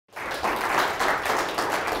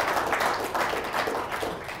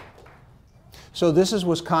So this is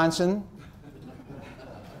Wisconsin.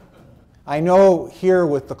 I know here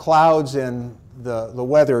with the clouds and the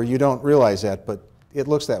weather you don't realize that, but it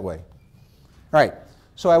looks that way. All right,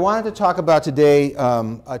 so I wanted to talk about today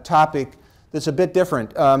a topic that's a bit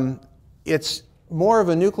different. It's more of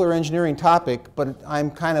a nuclear engineering topic, but I'm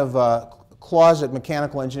kind of a closet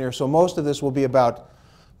mechanical engineer, so most of this will be about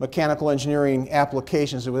mechanical engineering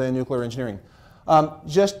applications within nuclear engineering.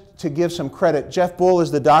 Just to give some credit, Jeff Bull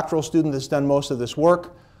is the doctoral student that's done most of this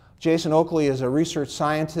work. Jason Oakley is a research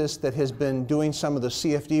scientist that has been doing some of the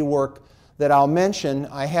CFD work that I'll mention.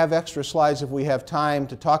 I have extra slides if we have time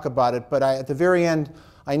to talk about it, but at the very end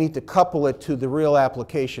I need to couple it to the real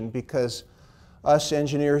application because us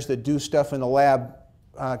engineers that do stuff in the lab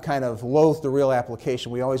kind of loathe the real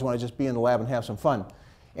application. We always want to just be in the lab and have some fun.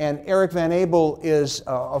 And Eric Van Abel is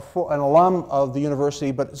an alum of the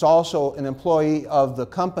university, but is also an employee of the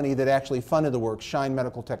company that actually funded the work, Shine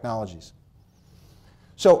Medical Technologies.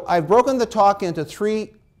 So I've broken the talk into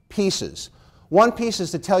three pieces. One piece is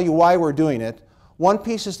to tell you why we're doing it. One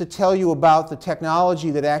piece is to tell you about the technology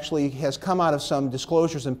that actually has come out of some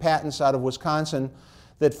disclosures and patents out of Wisconsin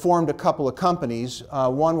that formed a couple of companies.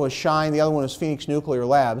 One was Shine, the other one was Phoenix Nuclear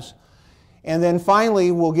Labs. And then finally,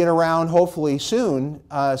 we'll get around, hopefully soon,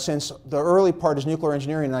 since the early part is nuclear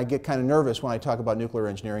engineering, and I get kind of nervous when I talk about nuclear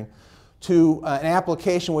engineering, to an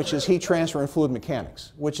application which is heat transfer and fluid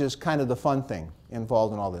mechanics, which is kind of the fun thing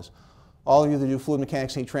involved in all this. All of you that do fluid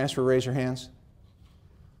mechanics and heat transfer, raise your hands.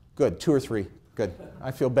 Good, 2 or 3. Good, I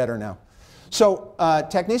feel better now. So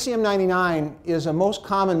technetium-99 is a most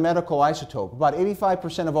common medical isotope. About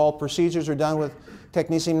 85% of all procedures are done with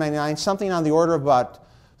technetium-99, something on the order of about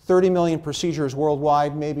 30 million procedures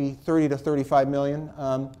worldwide, maybe 30 to 35 million.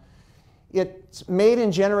 It's made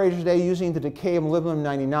in generators today using the decay of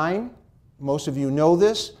molybdenum-99. Most of you know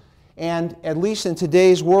this. And at least in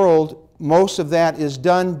today's world, most of that is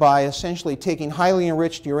done by essentially taking highly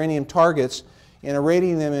enriched uranium targets and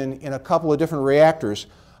irradiating them in a couple of different reactors.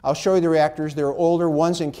 I'll show you the reactors. They're older.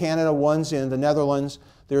 One's in Canada, one's in the Netherlands.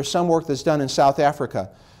 There's some work that's done in South Africa.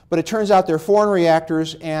 But it turns out they're foreign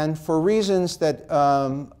reactors, and for reasons that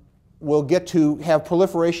we'll get to, have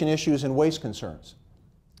proliferation issues and waste concerns.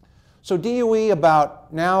 So DOE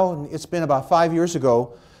it's been about 5 years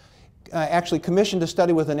ago, actually commissioned a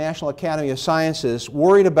study with the National Academy of Sciences,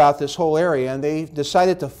 worried about this whole area, and they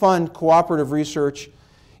decided to fund cooperative research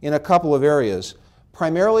in a couple of areas,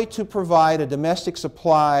 primarily to provide a domestic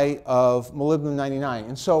supply of molybdenum-99.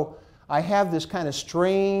 And so I have this kind of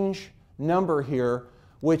strange number here,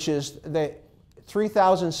 which is the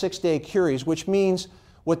 3,006-day Curies, which means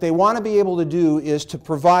what they want to be able to do is to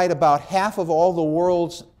provide about half of all the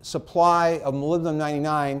world's supply of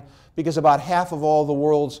molybdenum-99, because about half of all the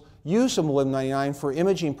world's use of molybdenum-99 for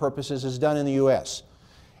imaging purposes is done in the US.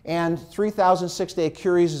 And 3,006-day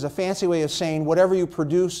Curies is a fancy way of saying whatever you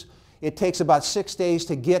produce, it takes about 6 days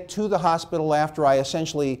to get to the hospital after I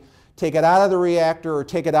essentially take it out of the reactor or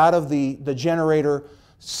take it out of the generator,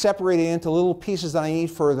 separate it into little pieces that I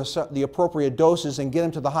need for the appropriate doses, and get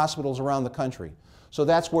them to the hospitals around the country. So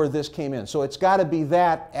that's where this came in. So it's got to be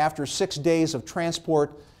that after 6 days of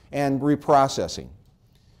transport and reprocessing.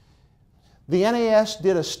 The NAS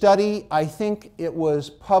did a study, I think it was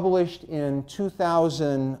published in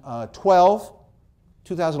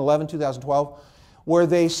 2011, 2012, where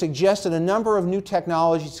they suggested a number of new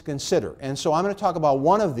technologies to consider. And so I'm going to talk about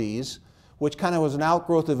one of these, which kind of was an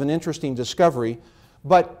outgrowth of an interesting discovery.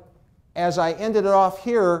 But as I ended it off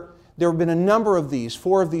here, there have been a number of these.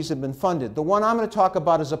 4 of these have been funded. The one I'm going to talk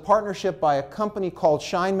about is a partnership by a company called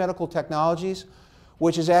Shine Medical Technologies,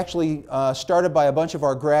 which is actually started by a bunch of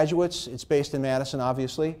our graduates. It's based in Madison,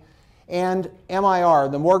 obviously. And MIR,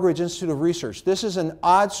 the Morgridge Institute of Research. This is an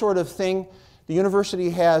odd sort of thing. The university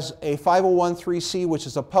has a 501(c), which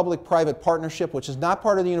is a public-private partnership, which is not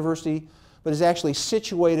part of the university, but is actually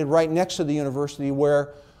situated right next to the university,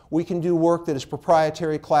 where we can do work that is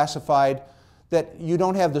proprietary, classified, that you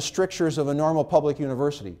don't have the strictures of a normal public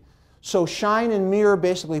university. So Shine and MIR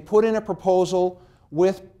basically put in a proposal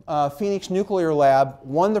with Phoenix Nuclear Lab,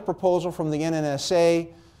 won the proposal from the NNSA.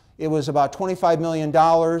 It was about $25 million.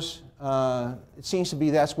 It seems to be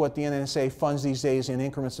that's what the NNSA funds these days, in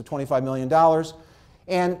increments of $25 million.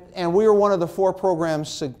 And we were one of the 4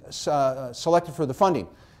 programs selected for the funding.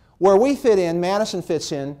 Where we fit in, Madison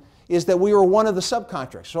fits in, is that we were one of the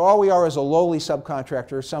subcontractors. So all we are is a lowly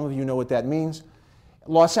subcontractor. Some of you know what that means.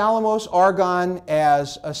 Los Alamos, Argonne,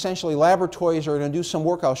 as essentially laboratories, are going to do some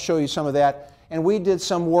work. I'll show you some of that. And we did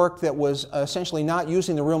some work that was essentially not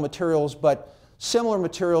using the real materials, but similar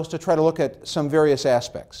materials to try to look at some various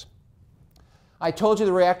aspects. I told you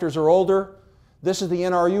the reactors are older. This is the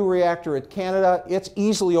NRU reactor at Canada. It's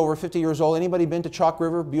easily over 50 years old. Anybody been to Chalk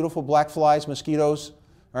River? Beautiful black flies, mosquitoes,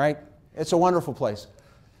 all right? It's a wonderful place.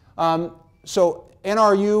 So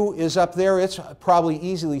NRU is up there. It's probably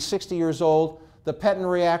easily 60 years old. The Petton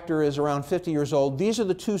reactor is around 50 years old. These are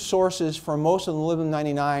the two sources for most of the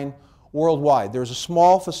molybdenum-99 worldwide. There's a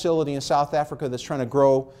small facility in South Africa that's trying to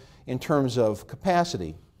grow in terms of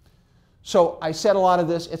capacity. So I said a lot of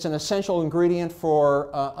this. It's an essential ingredient for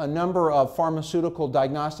a number of pharmaceutical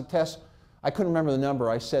diagnostic tests. I couldn't remember the number.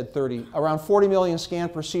 I said 30. Around 40 million scan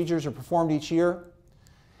procedures are performed each year.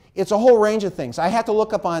 It's a whole range of things. I had to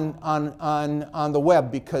look up on the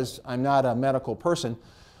web because I'm not a medical person.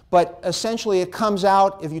 But essentially it comes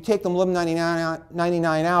out, if you take the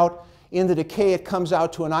molybdenum-99 out, in the decay it comes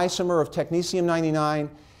out to an isomer of technetium-99,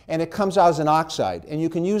 and it comes out as an oxide. And you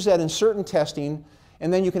can use that in certain testing,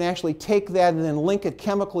 and then you can actually take that and then link it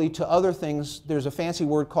chemically to other things. There's a fancy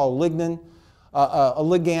word called lignin, a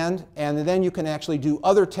ligand, and then you can actually do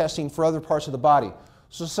other testing for other parts of the body,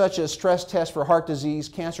 so such as stress tests for heart disease,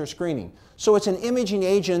 cancer screening. So it's an imaging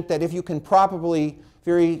agent that if you can properly,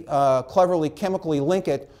 very cleverly chemically link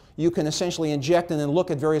it, you can essentially inject and then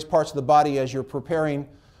look at various parts of the body as you're preparing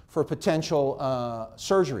for potential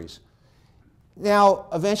surgeries. Now,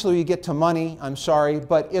 eventually we get to money, I'm sorry,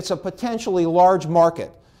 but it's a potentially large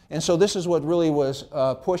market. And so this is what really was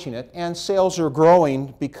pushing it. And sales are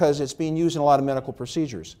growing because it's being used in a lot of medical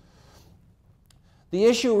procedures. The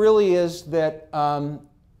issue really is that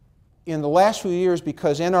in the last few years,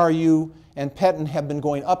 because NRU and Petton have been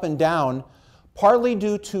going up and down, partly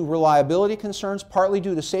due to reliability concerns, partly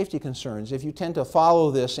due to safety concerns. If you tend to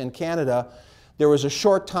follow this in Canada, there was a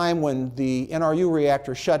short time when the NRU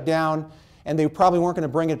reactor shut down, and they probably weren't going to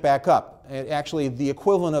bring it back up. Actually, the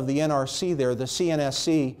equivalent of the NRC there, the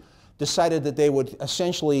CNSC, decided that they would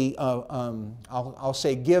essentially, I'll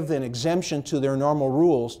say, give an exemption to their normal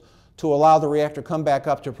rules to allow the reactor to come back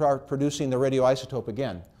up to producing the radioisotope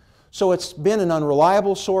again. So it's been an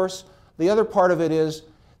unreliable source. The other part of it is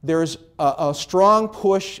there's a strong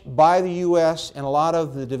push by the US and a lot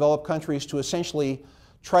of the developed countries to essentially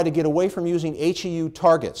try to get away from using HEU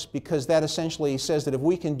targets, because that essentially says that if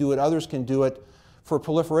we can do it, others can do it for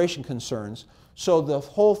proliferation concerns. So the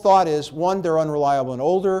whole thought is, one, they're unreliable and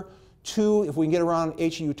older. Two, if we can get around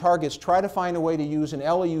HEU targets, try to find a way to use an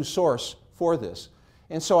LEU source for this.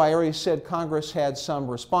 And so I already said Congress had some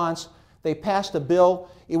response. They passed a bill.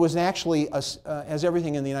 It was actually, as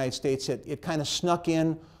everything in the United States, it kind of snuck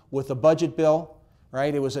in with a budget bill,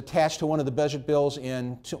 right? It was attached to one of the budget bills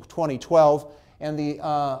in 2012, and the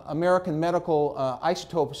American Medical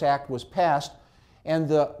Isotopes Act was passed, and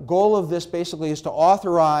the goal of this basically is to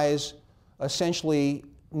authorize essentially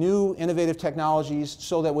new innovative technologies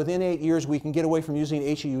so that within 8 years we can get away from using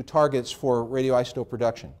HEU targets for radioisotope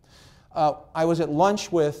production. I was at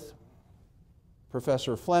lunch with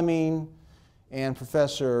Professor Fleming and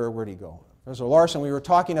Professor, where'd he go? Professor Larson. We were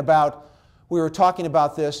talking about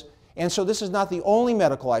this, and so this is not the only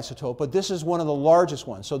medical isotope, but this is one of the largest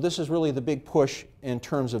ones. So this is really the big push in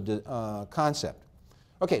terms of the concept.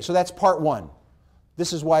 Okay, so that's part one.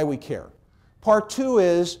 This is why we care. Part two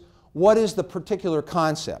is, what is the particular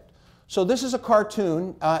concept? So this is a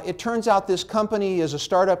cartoon. It turns out this company is a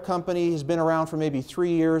startup company, has been around for maybe 3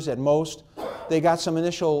 years at most. They got some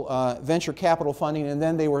initial venture capital funding, and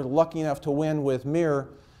then they were lucky enough to win with MIR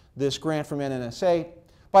this grant from NNSA.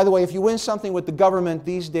 By the way, if you win something with the government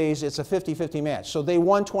these days, it's a 50-50 match. So they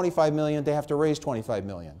won $25 million, they have to raise $25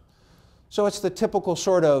 million. So it's the typical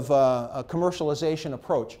sort of commercialization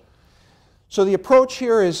approach. So the approach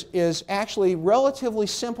here is actually relatively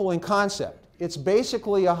simple in concept. It's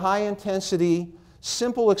basically a high-intensity,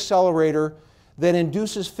 simple accelerator that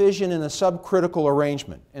induces fission in a subcritical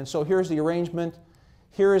arrangement. And so here's the arrangement.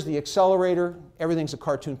 Here is the accelerator. Everything's a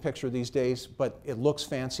cartoon picture these days, but it looks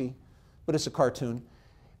fancy, but it's a cartoon.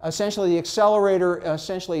 Essentially, the accelerator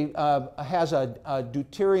essentially has a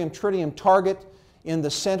deuterium-tritium target in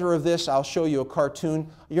the center of this. I'll show you a cartoon.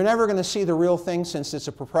 You're never going to see the real thing since it's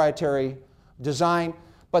a proprietary design.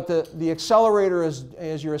 But the accelerator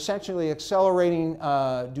is you're essentially accelerating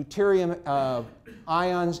deuterium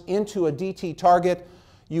ions into a DT target.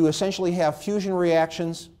 You essentially have fusion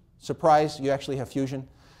reactions. Surprise, you actually have fusion.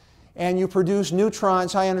 And you produce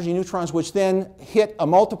neutrons, high-energy neutrons, which then hit a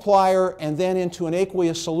multiplier and then into an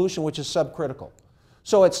aqueous solution, which is subcritical.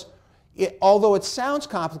 So although it sounds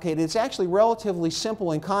complicated, it's actually relatively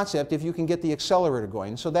simple in concept if you can get the accelerator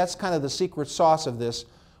going. So that's kind of the secret sauce of this,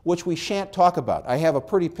 which we shan't talk about. I have a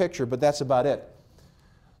pretty picture, but that's about it.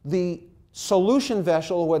 The solution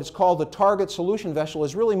vessel, what is called the target solution vessel,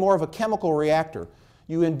 is really more of a chemical reactor.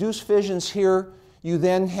 You induce fissions here. You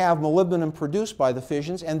then have molybdenum produced by the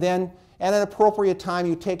fissions, and then at an appropriate time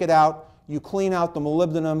you take it out, you clean out the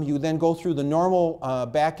molybdenum, you then go through the normal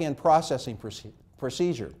back-end processing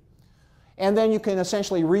procedure. And then you can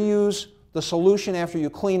essentially reuse the solution after you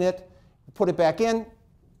clean it, put it back in,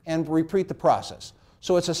 and repeat the process.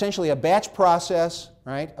 So it's essentially a batch process,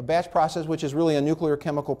 right? A batch process, which is really a nuclear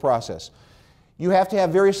chemical process. You have to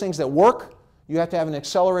have various things that work. You have to have an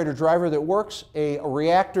accelerator driver that works, a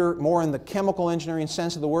reactor more in the chemical engineering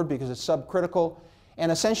sense of the word because it's subcritical,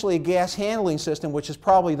 and essentially a gas handling system, which is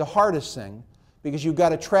probably the hardest thing because you've got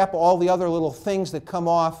to trap all the other little things that come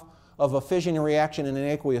off of a fission reaction in an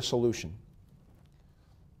aqueous solution.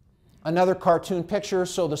 Another cartoon picture,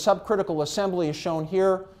 so the subcritical assembly is shown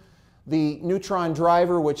here, the neutron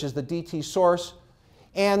driver, which is the DT source.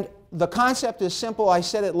 And the concept is simple. I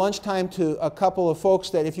said at lunchtime to a couple of folks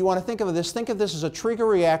that if you want to think of this as a trigger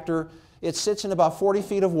reactor. It sits in about 40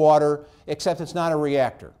 feet of water, except it's not a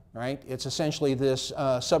reactor, right? It's essentially this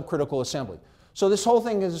subcritical assembly. So this whole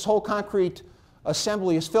thing, this whole concrete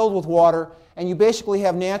assembly is filled with water, and you basically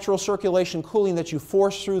have natural circulation cooling that you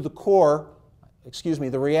force through the core, excuse me,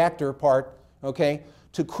 the reactor part, okay,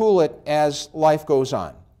 to cool it as life goes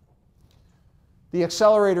on. The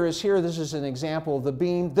accelerator is here. This is an example of the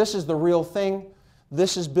beam. This is the real thing.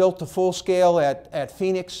 This is built to full scale at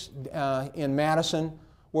Phoenix in Madison,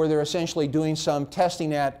 where they're essentially doing some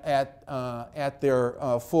testing at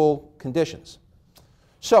their full conditions.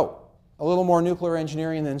 So, a little more nuclear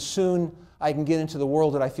engineering, and then soon I can get into the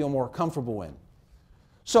world that I feel more comfortable in.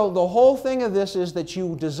 So the whole thing of this is that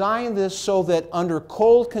you design this so that under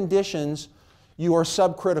cold conditions you are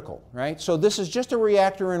subcritical, right? So this is just a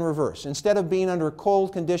reactor in reverse. Instead of being under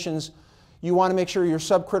cold conditions, you want to make sure you're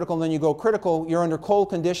subcritical, and then you go critical, you're under cold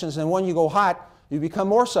conditions, and when you go hot, you become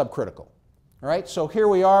more subcritical. All right, so here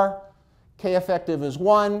we are, K effective is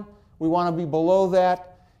 1, we want to be below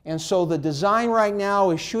that, and so the design right now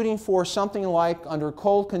is shooting for something like, under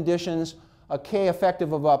cold conditions, a K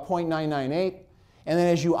effective of about 0.998, and then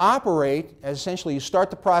as you operate, essentially you start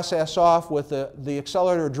the process off with the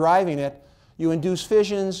accelerator driving it, you induce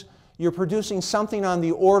fissions, you're producing something on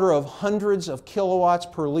the order of hundreds of kilowatts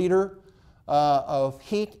per liter of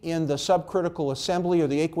heat in the subcritical assembly or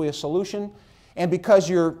the aqueous solution, and because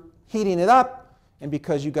you're heating it up, and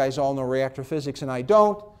because you guys all know reactor physics and I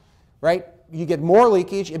don't, right, you get more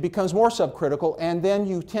leakage, it becomes more subcritical, and then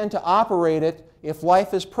you tend to operate it, if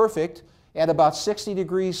life is perfect, at about 60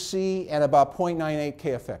 degrees C at about 0.98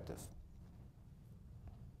 K effective.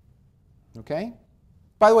 Okay?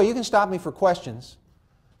 By the way, you can stop me for questions,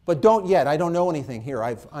 but don't yet. I don't know anything here.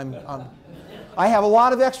 I have a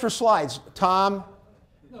lot of extra slides. Tom?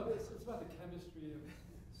 No, it's about the chemistry of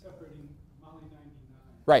separating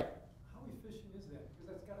Moly-99. Right. How efficient is that?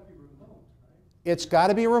 Because that's got to be remote, right? It's got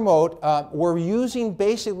to be remote. We're using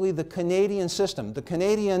basically the Canadian system. The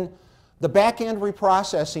back-end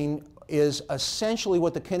reprocessing is essentially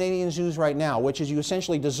what the Canadians use right now, which is you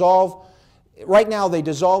essentially dissolve. Right now they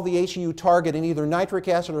dissolve the HEU target in either nitric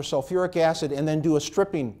acid or sulfuric acid and then do a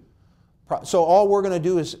stripping. So all we're going to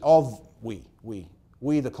do is, the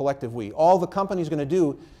collective we, all the company's going to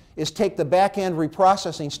do is take the back-end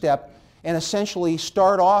reprocessing step and essentially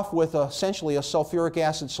start off with essentially a sulfuric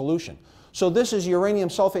acid solution. So this is uranium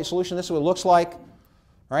sulfate solution. This is what it looks like,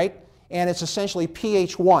 right? And it's essentially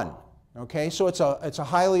pH 1. Okay, so it's a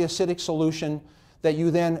highly acidic solution that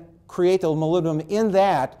you then create the molybdenum in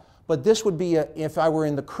that, but this would be, if I were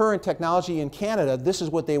in the current technology in Canada, this is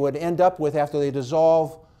what they would end up with after they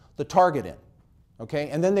dissolve the target in. Okay,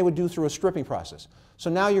 and then they would do through a stripping process. So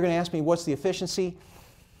now you're going to ask me what's the efficiency?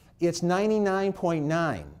 It's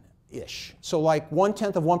 99.9-ish, so like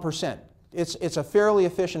 1/10 of 1%. It's a fairly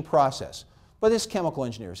efficient process, but it's chemical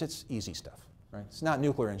engineers, it's easy stuff, right? It's not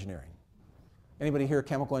nuclear engineering. Anybody here a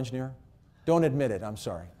chemical engineer? Don't admit it, I'm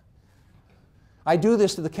sorry. I do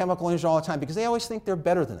this to the chemical engineers all the time because they always think they're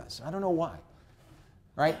better than us. I don't know why.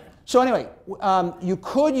 Right? So anyway, you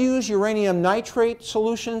could use uranium nitrate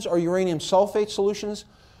solutions or uranium sulfate solutions.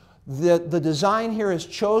 The design here is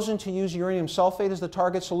chosen to use uranium sulfate as the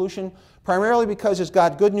target solution, primarily because it's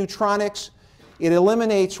got good neutronics. It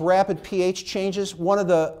eliminates rapid pH changes. One of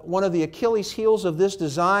the Achilles heels of this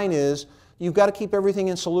design is you've got to keep everything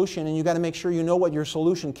in solution, and you've got to make sure you know what your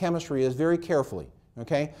solution chemistry is very carefully.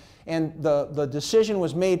 Okay? And the decision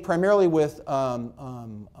was made primarily with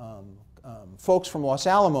folks from Los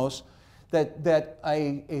Alamos that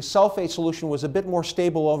a sulfate solution was a bit more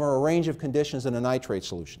stable over a range of conditions than a nitrate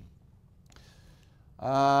solution.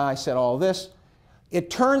 I said all this. It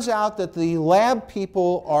turns out that the lab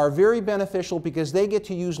people are very beneficial because they get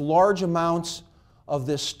to use large amounts of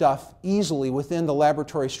this stuff easily within the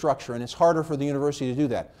laboratory structure, and it's harder for the university to do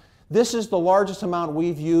that. This is the largest amount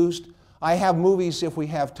we've used. I have movies, if we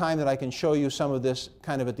have time, that I can show you some of this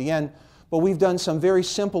kind of at the end, but we've done some very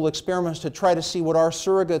simple experiments to try to see what our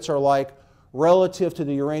surrogates are like relative to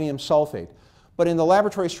the uranium sulfate. But in the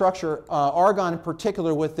laboratory structure, argon in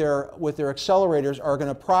particular with their accelerators are going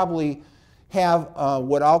to probably have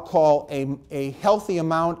what I'll call a healthy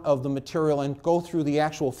amount of the material and go through the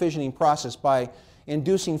actual fissioning process by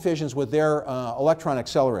inducing fissions with their electron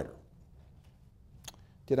accelerator.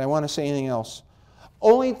 Did I want to say anything else?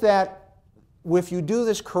 Only that if you do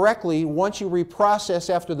this correctly, once you reprocess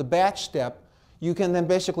after the batch step, you can then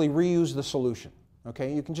basically reuse the solution.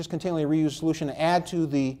 Okay? You can just continually reuse the solution and add to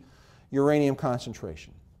the uranium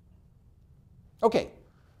concentration. Okay.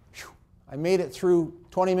 Whew. I made it through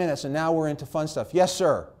 20 minutes and now we're into fun stuff. Yes,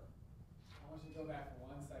 sir? I want you to go back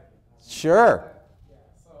for 1 second. Sure. Yeah,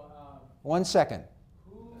 so, 1 second.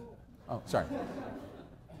 who Oh, sorry.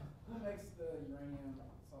 makes the uranium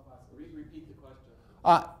sulfide? Repeat the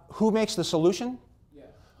question. Who makes the solution? Yeah.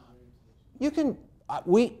 You can,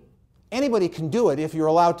 anybody can do it if you're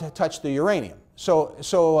allowed to touch the uranium. So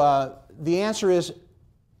the answer is,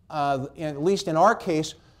 at least in our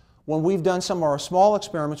case, when we've done some of our small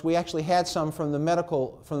experiments, we actually had some from the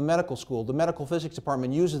medical school. The medical physics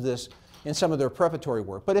department uses this in some of their preparatory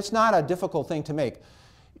work. But it's not a difficult thing to make.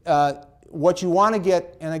 What you want to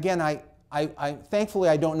get, and again, thankfully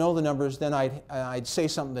I don't know the numbers, then I'd say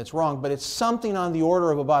something that's wrong, but it's something on the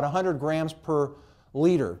order of about 100 grams per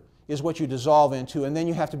liter is what you dissolve into, and then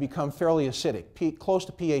you have to become fairly acidic, close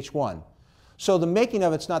to pH 1. So the making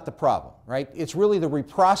of it's not the problem, right? It's really the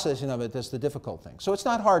reprocessing of it that's the difficult thing. So it's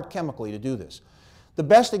not hard chemically to do this. The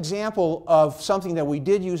best example of something that we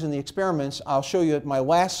did use in the experiments, I'll show you at my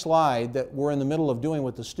last slide that we're in the middle of doing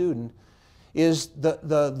with the student, is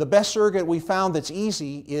the best surrogate we found that's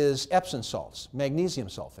easy is Epsom salts, magnesium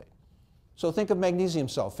sulfate. So think of magnesium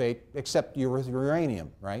sulfate, except you're with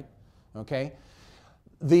uranium, right? Okay?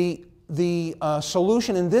 The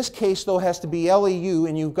solution in this case, though, has to be LEU,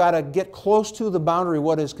 and you've got to get close to the boundary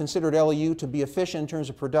what is considered LEU to be efficient in terms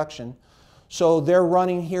of production. So they're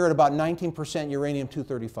running here at about 19%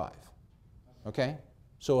 uranium-235. Okay?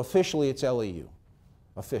 So officially it's LEU.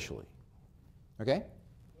 Officially. Okay?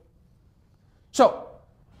 So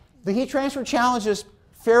the heat transfer challenge is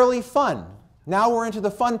fairly fun. Now we're into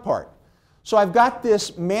the fun part. So I've got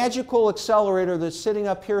this magical accelerator that's sitting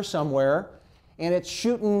up here somewhere, and it's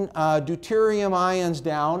shooting deuterium ions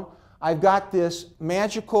down. I've got this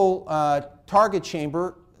magical target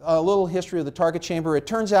chamber, a little history of the target chamber. It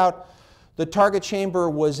turns out the target chamber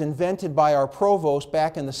was invented by our provost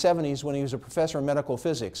back in the 70s when he was a professor of medical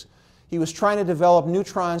physics. He was trying to develop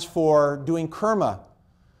neutrons for doing Kerma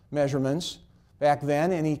measurements back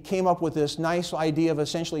then, and he came up with this nice idea of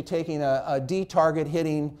essentially taking a D target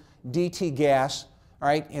hitting DT gas,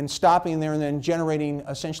 right, and stopping there and then generating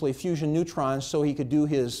essentially fusion neutrons so he could do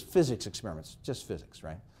his physics experiments, just physics,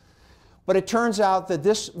 right? But it turns out that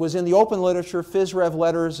this was in the open literature, phys-rev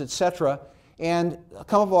letters, etc., and a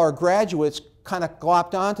couple of our graduates kind of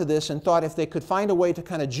glopped onto this and thought if they could find a way to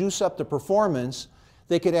kind of juice up the performance,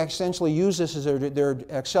 they could essentially use this as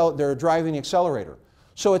their driving accelerator.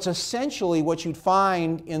 So it's essentially what you'd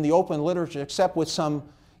find in the open literature, except with some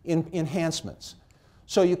enhancements.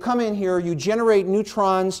 So you come in here, you generate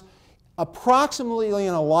neutrons approximately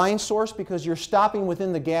in a line source because you're stopping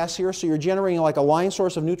within the gas here, so you're generating like a line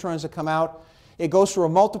source of neutrons that come out. It goes through a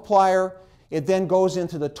multiplier. It then goes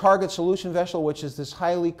into the target solution vessel, which is this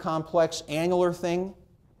highly complex annular thing.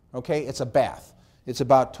 Okay, it's a bath. It's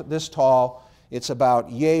about this tall. It's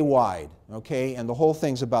about yay wide. Okay, and the whole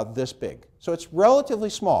thing's about this big. So it's relatively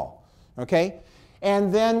small. Okay,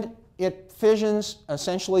 and then it fissions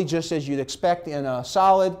essentially just as you'd expect in a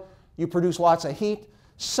solid. You produce lots of heat,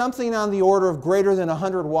 something on the order of greater than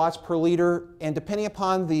 100 watts per liter, and depending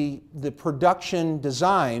upon the production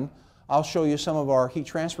design, I'll show you some of our heat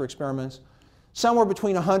transfer experiments, somewhere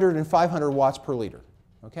between 100 and 500 watts per liter.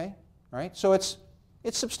 Okay, right? So it's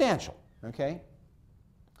substantial. Okay.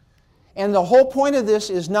 And the whole point of this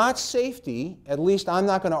is not safety. At least I'm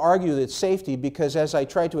not going to argue that it's safety because, as I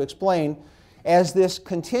tried to explain, as this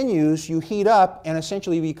continues, you heat up and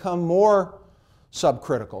essentially become more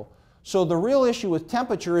subcritical. So the real issue with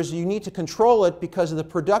temperature is you need to control it because of the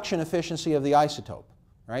production efficiency of the isotope.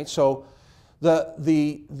 Right? So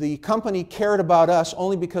the company cared about us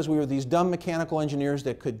only because we were these dumb mechanical engineers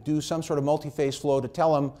that could do some sort of multi-phase flow to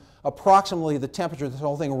tell them approximately the temperature this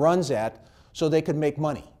whole thing runs at so they could make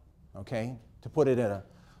money. Okay, to put it at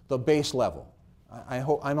the base level. I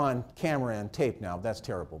hope I'm on camera and tape now. That's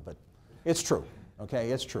terrible, but it's true. Okay,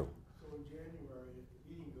 it's true. So in January,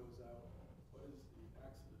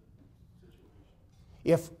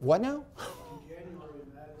 If, what now? In January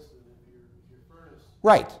in Madison, if your furnace.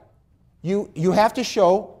 Right. You have to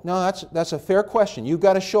show, no, that's a fair question. You've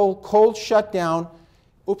got to show cold shutdown,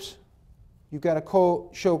 oops. You've got to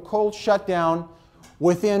show cold shutdown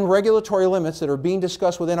within regulatory limits that are being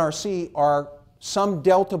discussed with NRC are some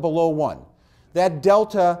delta below 1. That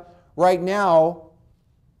delta right now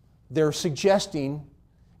they're suggesting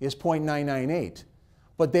is 0.998.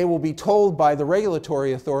 But they will be told by the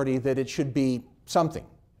regulatory authority that it should be something.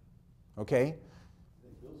 Okay? I think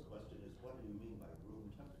Bill's question is, what do you mean by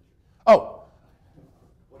room temperature? Oh.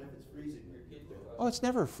 What if it's freezing? Oh, it's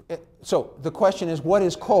never. So the question is, what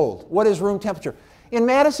is cold? What is room temperature? In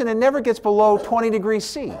Madison, it never gets below 20 degrees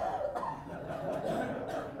C.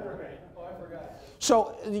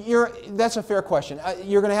 So that's a fair question.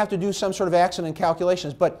 You're going to have to do some sort of accident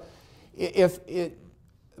calculations. But we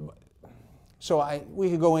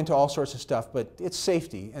could go into all sorts of stuff, but it's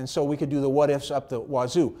safety. And so we could do the what ifs up the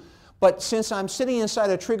wazoo. But since I'm sitting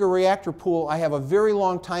inside a trigger reactor pool, I have a very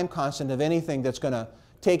long time constant of anything that's going to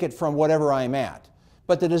take it from whatever I'm at.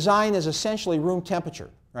 But the design is essentially room temperature,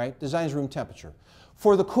 right? Design is room temperature.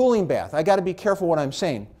 For the cooling bath, I got to be careful what I'm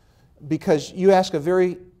saying because you ask a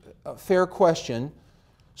very fair question.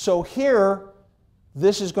 So here,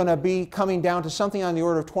 this is going to be coming down to something on the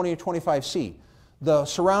order of 20 or 25 C. The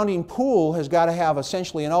surrounding pool has got to have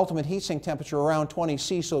essentially an ultimate heat sink temperature around 20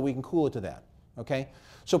 C so we can cool it to that, okay?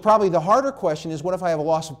 So probably the harder question is, what if I have a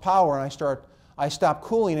loss of power and I stop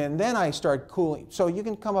cooling and then I start cooling? So you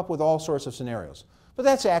can come up with all sorts of scenarios. But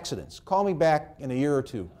that's accidents. Call me back in a year or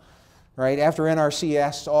two, right, after NRC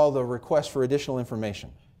asks all the requests for additional information,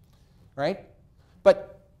 right?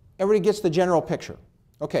 But everybody gets the general picture.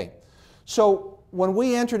 Okay, so when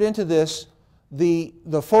we entered into this, the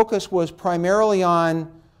focus was primarily on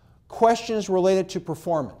questions related to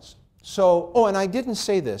performance. So, oh, and I didn't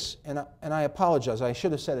say this, and I apologize. I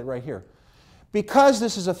should have said it right here. Because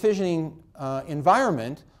this is a fissioning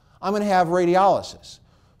environment, I'm going to have radiolysis.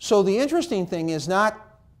 So the interesting thing is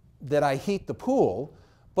not that I heat the pool,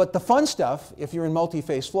 but the fun stuff, if you're in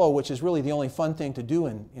multi-phase flow, which is really the only fun thing to do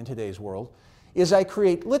in today's world, is I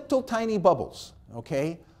create little tiny bubbles,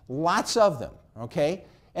 okay? Lots of them, okay?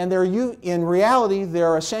 And in reality,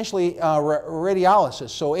 they're essentially radiolysis.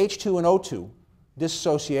 So H2 and O2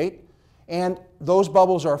 dissociate, and those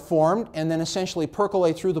bubbles are formed and then essentially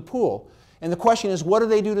percolate through the pool. And the question is, what do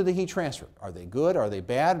they do to the heat transfer? Are they good? Are they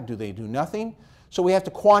bad? Do they do nothing? So we have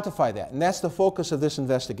to quantify that, and that's the focus of this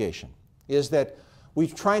investigation, is that we're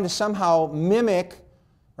trying to somehow mimic,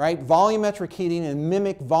 right, volumetric heating and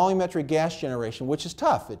mimic volumetric gas generation, which is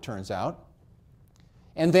tough, it turns out,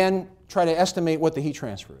 and then try to estimate what the heat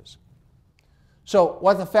transfer is. So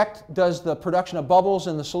what effect does the production of bubbles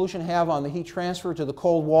in the solution have on the heat transfer to the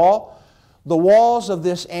cold wall? The walls of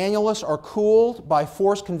this annulus are cooled by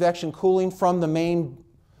forced convection cooling from the main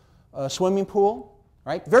swimming pool.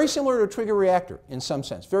 Right? Very similar to a trigger reactor in some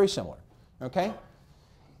sense, very similar. Okay?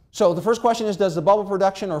 So the first question is, does the bubble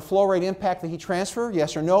production or flow rate impact the heat transfer?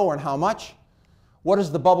 Yes or no, and how much? What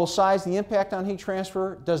is the bubble size, the impact on heat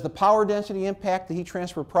transfer? Does the power density impact the heat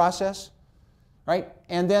transfer process? Right?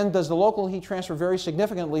 And then does the local heat transfer vary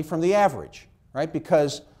significantly from the average? Right?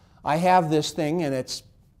 Because I have this thing and it's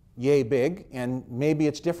yay big and maybe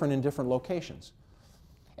it's different in different locations.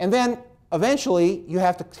 And then eventually, you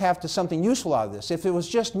have to have something useful out of this. If it was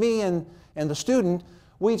just me and the student,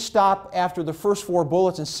 we'd stop after the first 4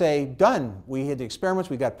 bullets and say, done. We had the experiments,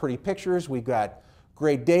 we got pretty pictures, we got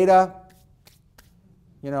great data,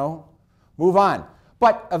 you know, move on.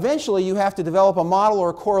 But eventually, you have to develop a model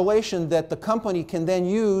or a correlation that the company can then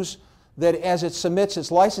use that as it submits its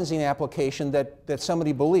licensing application that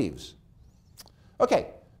somebody believes.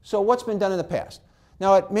 Okay, so what's been done in the past?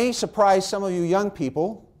 Now, it may surprise some of you young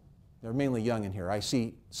people. They're mainly young in here. I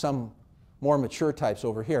see some more mature types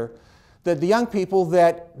over here. The young people,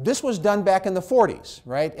 that this was done back in the 40s,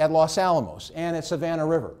 right, at Los Alamos and at Savannah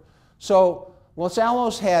River. So Los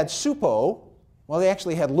Alamos had SUPO. Well, they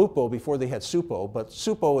actually had LUPO before they had SUPO, but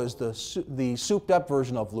SUPO is the souped up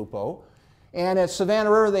version of LUPO. And at Savannah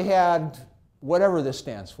River, they had whatever this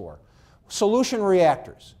stands for. Solution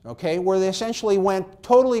reactors, okay, where they essentially went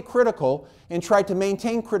totally critical and tried to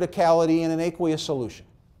maintain criticality in an aqueous solution.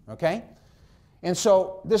 Okay? And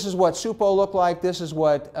so this is what SUPO looked like. This is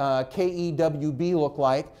what KEWB looked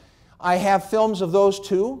like. I have films of those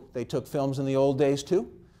too. They took films in the old days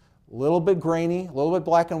too. A little bit grainy, a little bit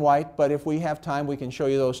black and white, but if we have time, we can show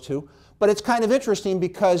you those too. But it's kind of interesting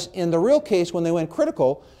because in the real case, when they went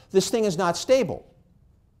critical, this thing is not stable.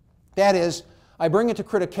 That is, I bring it to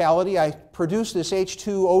criticality, I produce this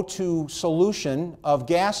H2O2 solution of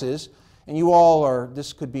gases, and you all are,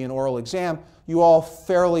 this could be an oral exam, you all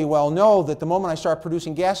fairly well know that the moment I start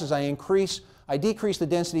producing gases, I decrease the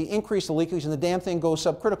density, increase the leakage, and the damn thing goes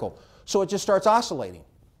subcritical. So it just starts oscillating,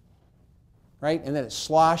 right? And then it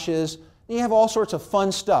sloshes. And you have all sorts of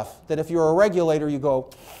fun stuff that if you're a regulator, you go,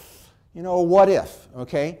 you know, what if,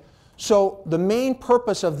 okay? So the main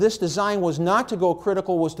purpose of this design was not to go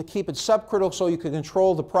critical, was to keep it subcritical so you could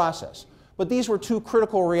control the process. But these were two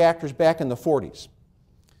critical reactors back in the 40s.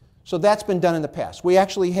 So that's been done in the past. We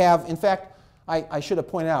actually have, in fact, I should have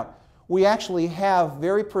pointed out, we actually have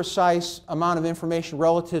very precise amount of information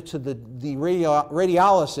relative to the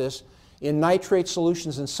radiolysis in nitrate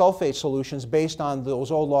solutions and sulfate solutions based on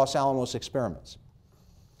those old Los Alamos experiments.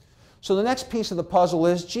 So the next piece of the puzzle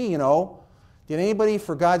is, gee, you know, did anybody,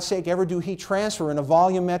 for God's sake, ever do heat transfer in a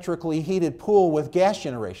volumetrically heated pool with gas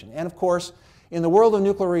generation? And of course, in the world of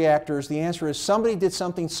nuclear reactors, the answer is somebody did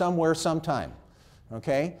something somewhere sometime,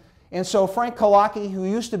 okay? And so Frank Kalaki, who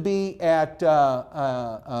used to be at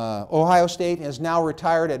Ohio State and is now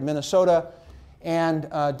retired at Minnesota, and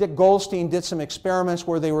Dick Goldstein did some experiments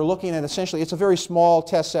where they were looking at essentially, it's a very small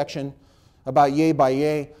test section, about yay by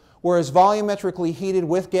yay, whereas volumetrically heated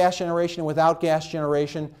with gas generation and without gas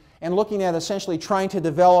generation, and looking at essentially trying to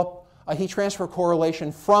develop a heat transfer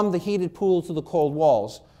correlation from the heated pool to the cold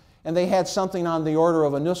walls. And they had something on the order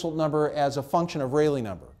of a Nusselt number as a function of Rayleigh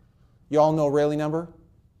number. You all know Rayleigh number?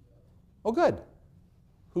 Oh, good.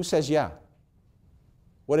 Who says yeah?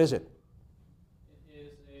 What is it? It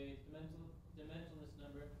is a dimensionless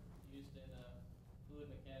number used in fluid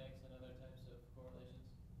mechanics and other types of correlations.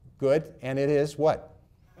 Good. And it is what?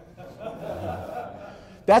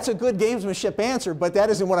 That's a good gamesmanship answer, but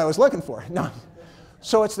that isn't what I was looking for. No.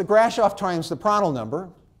 So it's the Grashof times the Prandtl number.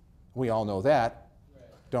 We all know that, right,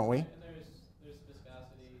 don't we? And there's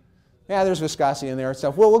viscosity. Yeah, there's viscosity in there and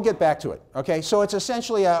stuff. Well, we'll get back to it. Okay, so it's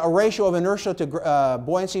essentially a ratio of inertia to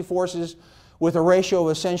buoyancy forces with a ratio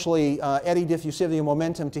of essentially eddy diffusivity and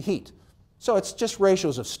momentum to heat. So it's just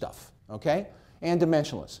ratios of stuff, okay, and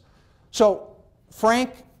dimensionless. So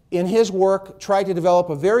Frank, in his work, tried to develop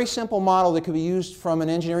a very simple model that could be used from an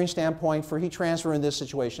engineering standpoint for heat transfer in this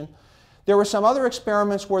situation. There were some other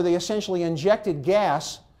experiments where they essentially injected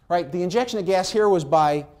gas, right? The injection of gas here was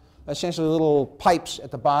by essentially little pipes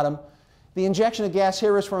at the bottom. The injection of gas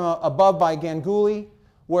here is from above by Ganguly,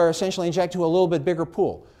 where essentially inject to a little bit bigger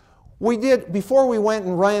pool. We did, before we went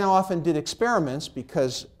and ran off and did experiments,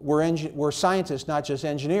 because we're scientists, not just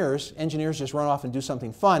engineers. Engineers just run off and do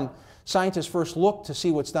something fun. Scientists first look to see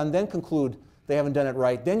what's done, then conclude they haven't done it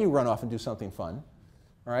right, then you run off and do something fun,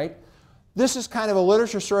 all right? This is kind of a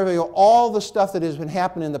literature survey of all the stuff that has been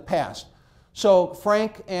happening in the past. So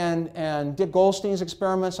Frank and Dick Goldstein's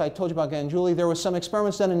experiments, I told you about Ganguly. There was some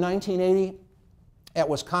experiments done in 1980 at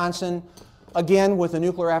Wisconsin, again with a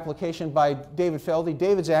nuclear application by David Feldy.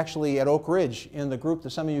 David's actually at Oak Ridge in the group that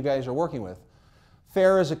some of you guys are working with.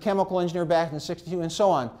 Fair is a chemical engineer back in '62 and so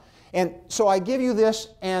on. And so I give you this,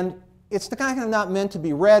 and it's the kind of not meant to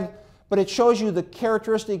be read, but it shows you the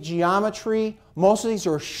characteristic geometry. Most of these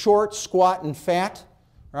are short, squat, and fat,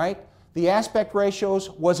 right? The aspect ratios,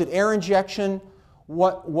 was it air injection?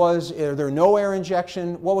 Are there no air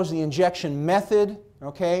injection? What was the injection method,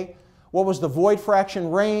 okay? What was the void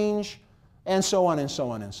fraction range? And so on and so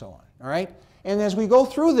on and so on, all right? And as we go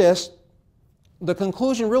through this, the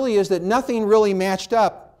conclusion really is that nothing really matched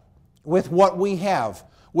up with what we have,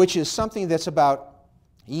 which is something that's about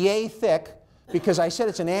yay thick, because I said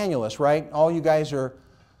it's an annulus, right? All you guys are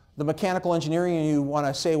the mechanical engineering and you want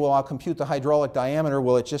to say, well, I'll compute the hydraulic diameter.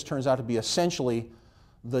 Well, it just turns out to be essentially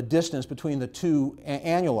the distance between the two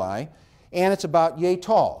annuli, and it's about yay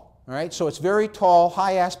tall, all right? So it's very tall,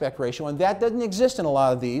 high aspect ratio, and that doesn't exist in a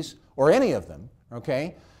lot of these, or any of them,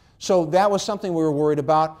 okay? So that was something we were worried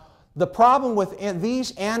about. The problem with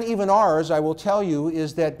these and even ours, I will tell you,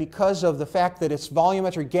 is that because of the fact that it's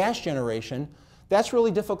volumetric gas generation, that's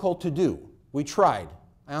really difficult to do. We tried.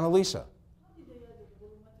 Annalisa. How did they add the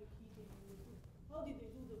volumetric heating in the, how did they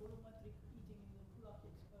do the volumetric heating in the Kulaki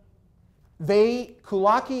experiment?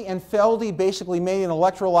 Kulaki and Feldy basically made an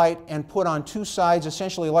electrolyte and put on two sides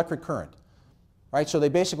essentially electric current, right? So they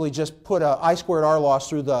basically just put a I squared R loss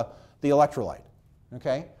through the electrolyte,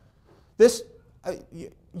 okay? This,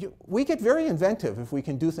 we get very inventive if we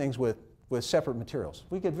can do things with separate materials.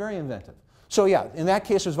 We get very inventive. So yeah, in that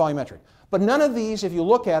case it was volumetric. But none of these, if you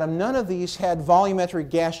look at them, none of these had volumetric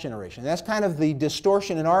gas generation. That's kind of the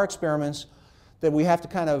distortion in our experiments that we have to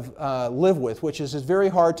kind of live with, which is it's very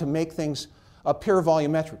hard to make things appear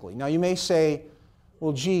volumetrically. Now you may say,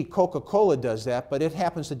 well gee, Coca-Cola does that, but it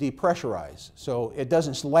happens to depressurize. So it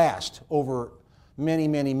doesn't last over many,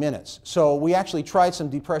 many minutes. So we actually tried some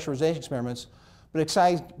depressurization experiments, but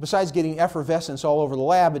besides getting effervescence all over the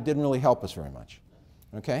lab, it didn't really help us very much.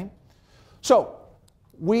 Okay? So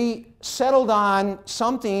we settled on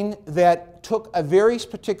something that took a very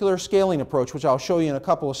particular scaling approach, which I'll show you in a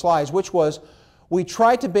couple of slides, which was we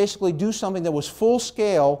tried to basically do something that was full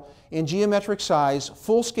scale in geometric size,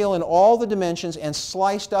 full scale in all the dimensions, and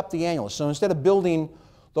sliced up the annulus. So instead of building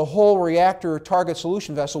the whole reactor target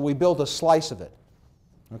solution vessel, we built a slice of it.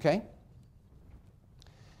 Okay?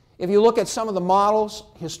 If you look at some of the models,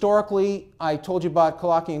 historically, I told you about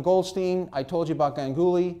Kalaki and Goldstein, I told you about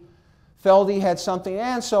Ganguly, Feldy had something,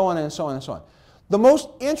 and so on and so on and so on. The most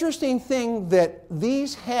interesting thing that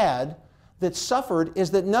these had that suffered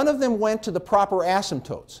is that none of them went to the proper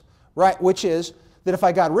asymptotes, right? Which is that if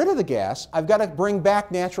I got rid of the gas, I've got to bring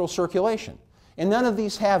back natural circulation. And none of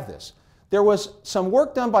these have this. There was some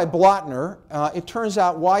work done by Blotner. It turns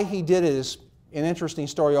out why he did it is an interesting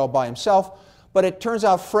story all by himself. But it turns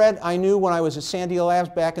out Fred I knew when I was at Sandia Labs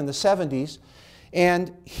back in the 70s.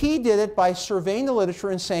 And he did it by surveying the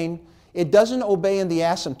literature and saying, it doesn't obey in the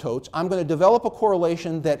asymptotes. I'm going to develop a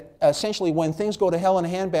correlation that essentially when things go to hell in a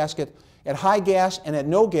handbasket at high gas and at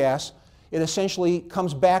no gas, it essentially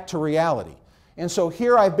comes back to reality. And so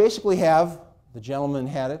here I basically have, the gentleman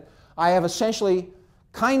had it, I have essentially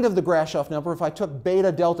kind of the Grashof number. If I took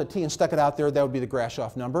beta delta T and stuck it out there, that would be the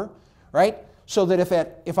Grashof number, right? So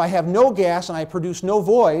that if I have no gas and I produce no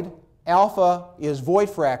void, alpha is void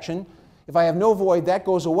fraction. If I have no void, that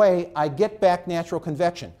goes away. I get back natural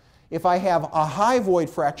convection. If I have a high void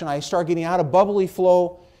fraction, I start getting out of bubbly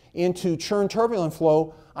flow into churn turbulent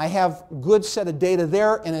flow, I have a good set of data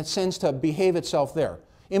there, and it tends to behave itself there.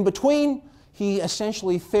 In between, he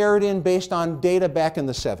essentially fared in based on data back in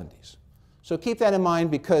the 70s. So keep that in mind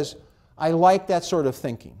because I like that sort of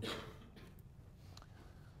thinking.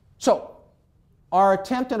 So our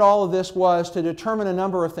attempt at all of this was to determine a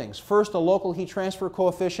number of things. First, a local heat transfer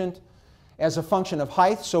coefficient as a function of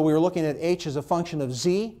height. So we were looking at H as a function of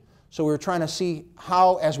Z. So we were trying to see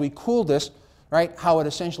how, as we cooled this, right, how it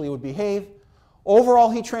essentially would behave. Overall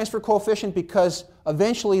heat transfer coefficient, because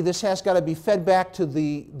eventually this has got to be fed back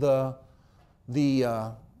to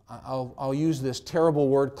I'll use this terrible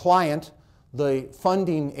word, client, the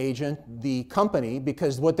funding agent, the company,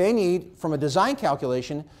 because what they need from a design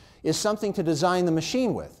calculation is something to design the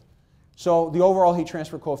machine with. So the overall heat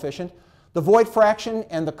transfer coefficient, the void fraction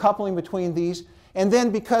and the coupling between these. And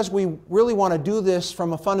then because we really want to do this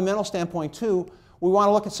from a fundamental standpoint too, we want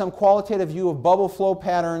to look at some qualitative view of bubble flow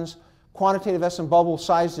patterns, quantitative S and bubble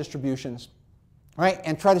size distributions, right?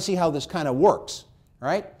 And try to see how this kind of works,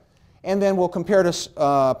 right? And then we'll compare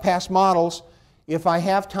to past models. If I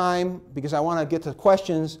have time, because I want to get to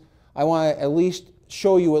questions, I want to at least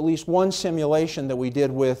show you at least one simulation that we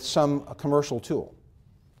did with some commercial tool.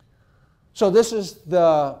 So this is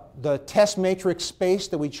the test matrix space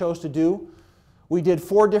that we chose to do. We did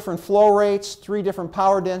 4 different flow rates, 3 different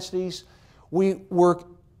power densities. We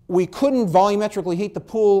couldn't volumetrically heat the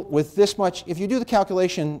pool with this much. If you do the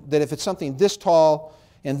calculation that if it's something this tall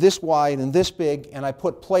and this wide and this big, and I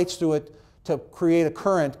put plates through it to create a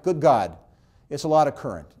current, good God, it's a lot of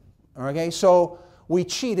current. Okay, so we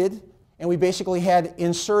cheated, and we basically had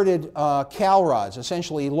inserted cal rods,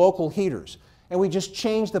 essentially local heaters. And we just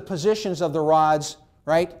changed the positions of the rods,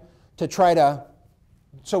 right, to try to,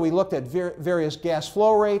 so we looked at various gas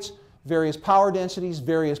flow rates, various power densities,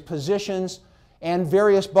 various positions, and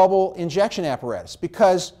various bubble injection apparatus.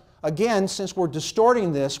 Because, again, since we're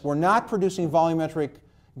distorting this, we're not producing volumetric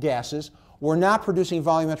gases, we're not producing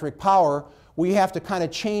volumetric power, we have to kind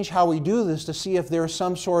of change how we do this to see if there's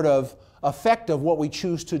some sort of effect of what we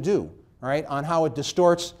choose to do, right, on how it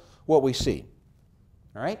distorts what we see.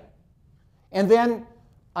 All right? And then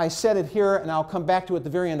I said it here, and I'll come back to it at the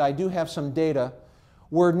very end. I do have some data.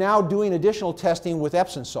 We're now doing additional testing with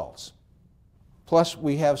Epsom salts. Plus,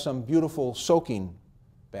 we have some beautiful soaking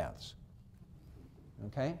baths.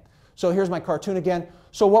 Okay? So here's my cartoon again.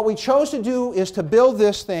 So what we chose to do is to build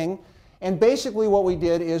this thing, and basically what we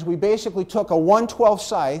did is we basically took a 1/12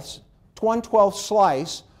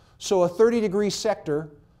 slice, so a 30-degree sector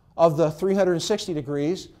of the 360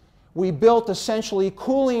 degrees. We built essentially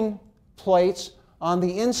cooling plates on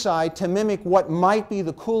the inside to mimic what might be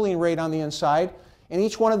the cooling rate on the inside. And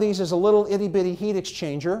each one of these is a little itty-bitty heat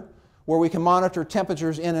exchanger where we can monitor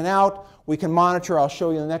temperatures in and out. We can monitor, I'll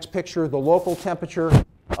show you in the next picture, the local temperature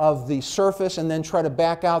of the surface and then try to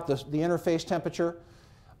back out the interface temperature,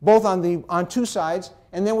 both on 2 sides.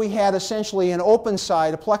 And then we had essentially an open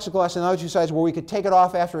side, a plexiglass on the other 2 sides where we could take it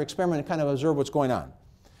off after experiment and kind of observe what's going on.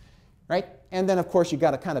 Right? And then, of course, you've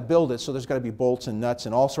got to kind of build it, so there's got to be bolts and nuts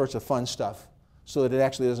and all sorts of fun stuff so that it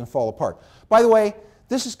actually doesn't fall apart. By the way,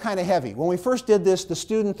 this is kind of heavy. When we first did this, the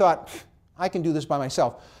student thought, I can do this by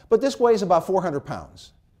myself. But this weighs about 400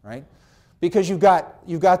 pounds, right? Because you've got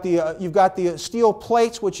the steel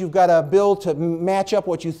plates, which you've got to build to match up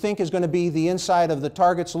what you think is going to be the inside of the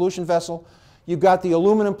target solution vessel. You've got the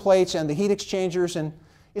aluminum plates and the heat exchangers, and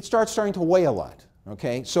it starts starting to weigh a lot,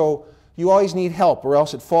 okay? So you always need help, or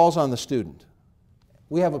else it falls on the student.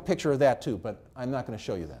 We have a picture of that too, but I'm not going to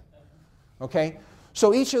show you that, okay?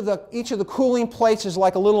 So each of the cooling plates is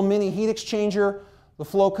like a little mini heat exchanger. The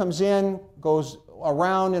flow comes in, goes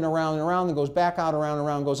around and around and around, and goes back out, around and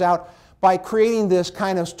around, goes out. By creating this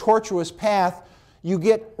kind of tortuous path, you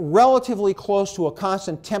get relatively close to a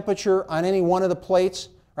constant temperature on any one of the plates,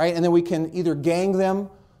 right? And then we can either gang them,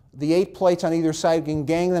 the 8 plates on either side, can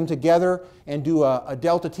gang them together and do a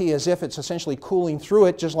delta T as if it's essentially cooling through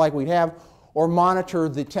it, just like we'd have, or monitor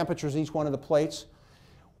the temperatures of each one of the plates.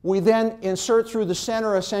 We then insert through the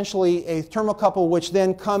center essentially a thermocouple, which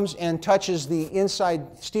then comes and touches the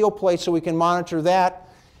inside steel plate, so we can monitor that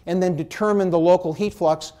and then determine the local heat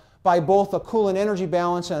flux by both a coolant energy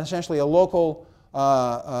balance and essentially a local,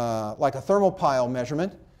 like a thermal pile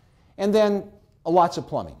measurement, and then lots of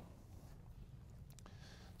plumbing.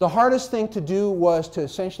 The hardest thing to do was to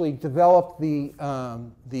essentially develop the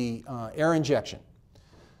air injection.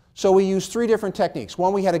 So we used 3 different techniques.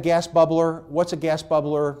 One, we had a gas bubbler. What's a gas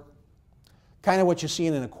bubbler? Kind of what you see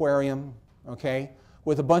in an aquarium, okay,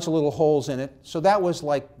 with a bunch of little holes in it. So that was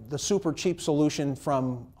like the super cheap solution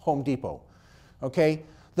from Home Depot, okay?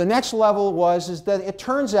 The next level is that it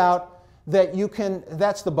turns out that you can,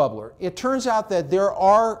 that's the bubbler. It turns out that there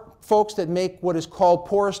are folks that make what is called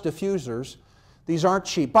porous diffusers. These aren't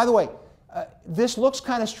cheap. By the way, this looks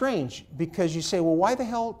kind of strange because you say, well, why the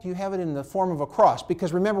hell do you have it in the form of a cross?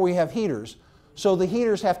 Because remember, we have heaters. So the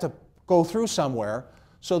heaters have to go through somewhere.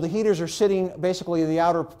 So the heaters are sitting basically in the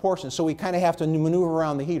outer portion. So we kind of have to maneuver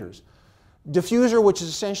around the heaters. Diffuser, which is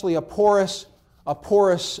essentially a porous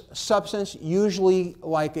substance, usually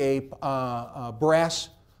like a brass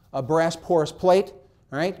porous plate,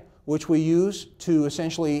 right, which we use to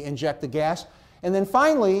essentially inject the gas. And then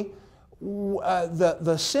finally,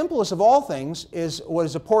 the simplest of all things is what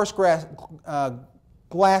is a porous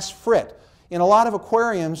glass frit. In a lot of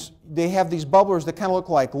aquariums, they have these bubblers that kind of look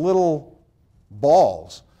like little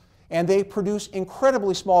balls, and they produce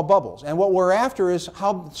incredibly small bubbles. And what we're after is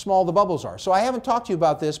how small the bubbles are. So I haven't talked to you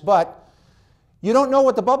about this, but you don't know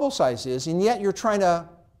what the bubble size is, and yet you're trying to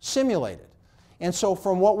simulate it. And so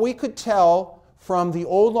from what we could tell from the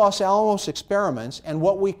old Los Alamos experiments and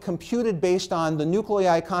what we computed based on the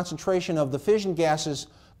nuclei concentration of the fission gases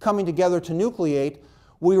coming together to nucleate,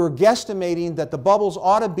 we were guesstimating that the bubbles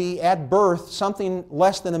ought to be at birth something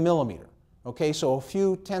less than 1 millimeter. Okay, so a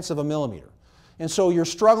few tenths of a millimeter. And so you're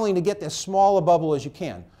struggling to get as small a bubble as you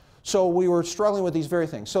can. So we were struggling with these very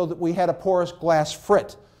things. So that we had a porous glass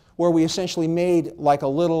frit where we essentially made like a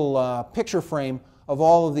little picture frame of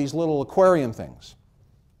all of these little aquarium things.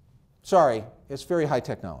 Sorry, it's very high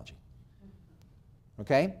technology.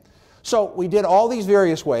 Okay? So we did all these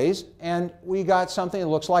various ways, and we got something that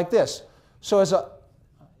looks like this. So is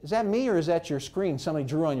that me or is that your screen? Somebody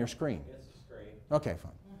drew on your screen? It's a screen. Okay,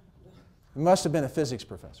 fine. It must have been a physics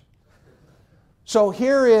professor. So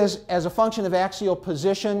here is, as a function of axial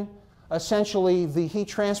position, essentially the heat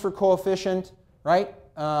transfer coefficient, right,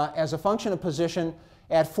 as a function of position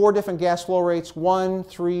at 4 different gas flow rates, 1,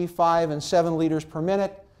 3, 5, and 7 liters per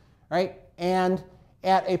minute, right, and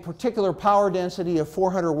at a particular power density of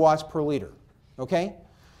 400 watts per liter, okay?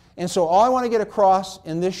 And so all I want to get across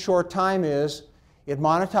in this short time is it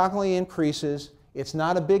monotonically increases, it's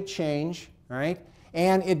not a big change, right,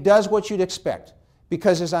 and it does what you'd expect.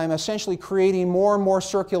 Because as I'm essentially creating more and more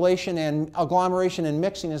circulation and agglomeration and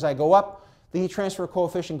mixing as I go up, the heat transfer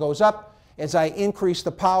coefficient goes up. As I increase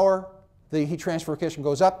the power, the heat transfer coefficient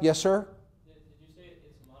goes up. Yes, sir? Did you say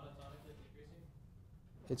it's monotonically decreasing?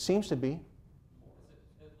 It seems to be. It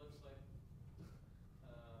looks like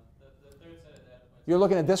the third set of data points. You're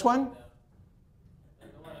looking at this one? No. The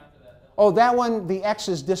one after that. Oh, that one, the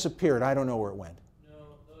X's disappeared. I don't know where it went.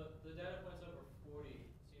 No, the data points over 40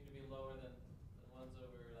 seem to be lower than the ones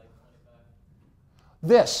over like 25.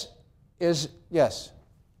 This is, yes.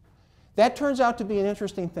 That turns out to be an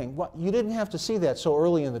interesting thing. Well, you didn't have to see that so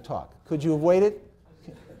early in the talk. Could you have waited?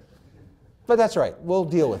 But that's right. We'll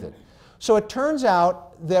deal with it. So it turns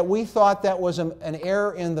out that we thought that was an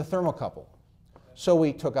error in the thermocouple. So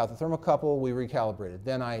we took out the thermocouple, we recalibrated.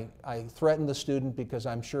 Then I threatened the student because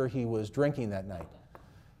I'm sure he was drinking that night.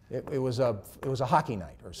 It was a hockey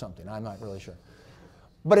night or something. I'm not really sure.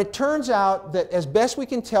 But it turns out that as best we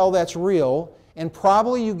can tell, that's real, and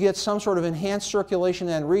probably you get some sort of enhanced circulation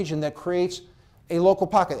in that region that creates a local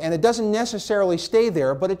pocket. And it doesn't necessarily stay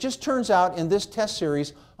there, but it just turns out in this test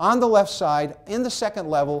series, on the left side, in the second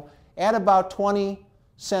level, at about 20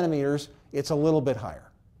 centimeters, it's a little bit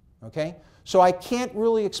higher. Okay? So I can't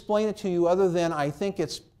really explain it to you other than I think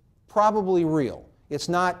it's probably real. It's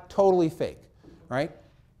not totally fake, right?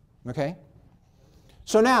 Okay?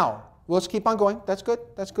 So now, let's keep on going. That's good.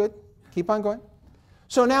 That's good. Keep on going.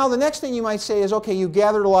 So now the next thing you might say is, okay, you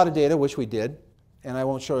gathered a lot of data, which we did, and I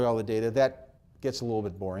won't show you all the data. That gets a little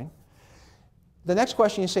bit boring. The next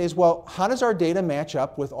question you say is, well, how does our data match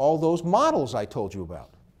up with all those models I told you about?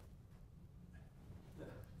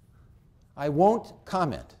 I won't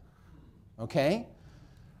comment. Okay?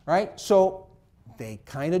 All right? So they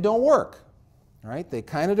kind of don't work. All right? They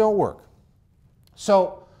kind of don't work.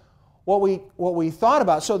 So what we thought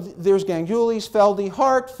about, so there's Ganguly's, Felde,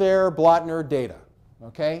 Hart, Fair, Blotner data.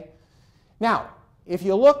 Okay? Now, if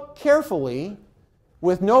you look carefully,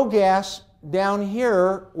 with no gas down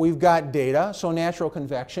here, we've got data, so natural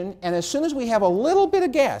convection, and as soon as we have a little bit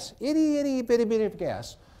of gas, itty bitty bit of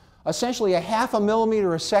gas, essentially a half a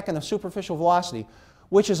millimeter a second of superficial velocity,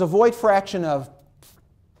 which is a void fraction of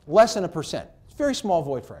less than 1%. It's a very small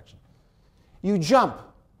void fraction. You jump,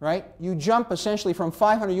 right? You jump essentially from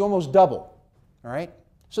 500, you almost double, all right?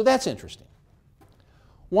 So that's interesting.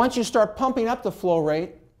 Once you start pumping up the flow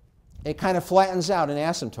rate, it kind of flattens out in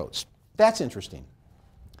asymptotes. That's interesting.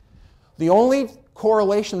 The only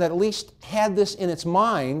correlation that at least had this in its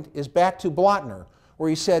mind is back to Blotner, where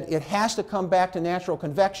he said it has to come back to natural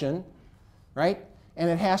convection, right? And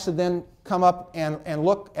it has to then come up and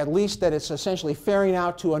look at least that it's essentially fairing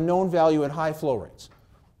out to a known value at high flow rates,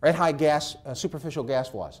 right? High gas, superficial gas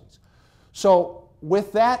velocities. So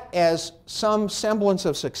with that as some semblance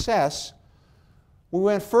of success, we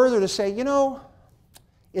went further to say, you know,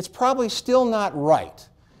 it's probably still not right.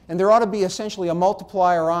 And there ought to be essentially a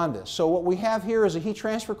multiplier on this. So what we have here is a heat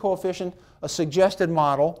transfer coefficient, a suggested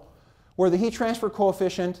model, where the heat transfer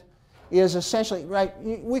coefficient is essentially, right,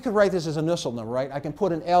 we could write this as a Nusselt number, right? I can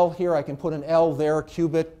put an L here, I can put an L there,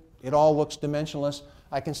 cube it, it all looks dimensionless.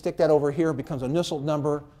 I can stick that over here, it becomes a Nusselt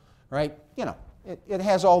number, right? You know, it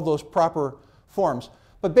has all those proper forms.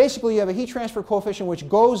 But basically you have a heat transfer coefficient which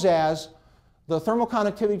goes as the thermal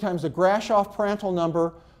conductivity times the Grashof-Prandtl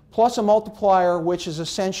number plus a multiplier which is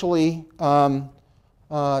essentially times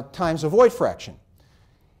the void fraction.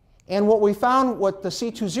 And what we found, what the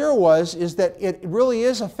C20 was, is that it really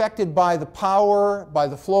is affected by the power, by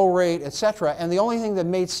the flow rate, etc. And the only thing that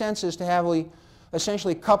made sense is to have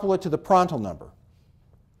essentially couple it to the Prandtl number.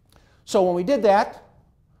 So when we did that,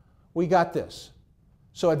 we got this.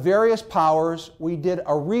 So at various powers, we did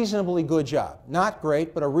a reasonably good job. Not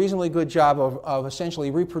great, but a reasonably good job of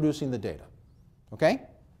essentially reproducing the data. Okay?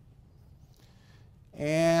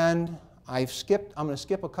 And I'm going to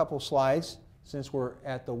skip a couple slides since we're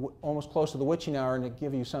at the almost close to the witching hour and to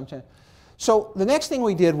give you some time. So the next thing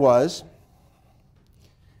we did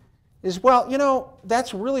is, well, you know,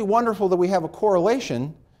 that's really wonderful that we have a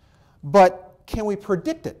correlation, but can we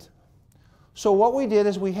predict it? So what we did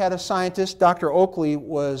is we had a scientist, Dr. Oakley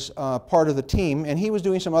was part of the team, and he was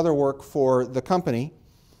doing some other work for the company.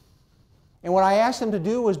 And what I asked him to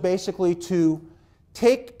do was basically to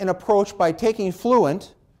take an approach by taking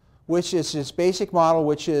Fluent, which is his basic model,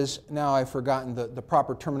 which is, now I've forgotten the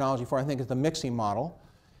proper terminology for it, I think it's the mixing model,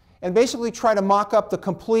 and basically try to mock up the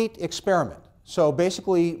complete experiment. So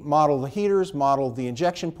basically model the heaters, model the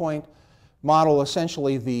injection point, model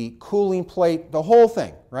essentially the cooling plate, the whole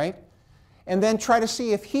thing, right? And then try to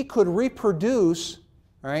see if he could reproduce,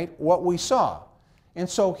 right, what we saw. And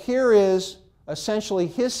so here is essentially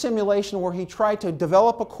his simulation where he tried to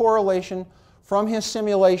develop a correlation from his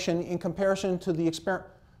simulation in comparison to the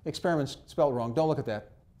experiment's spelled wrong. Don't look at that.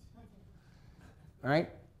 All right?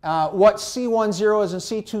 What C10 is and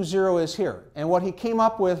C20 is here. And what he came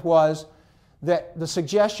up with was that the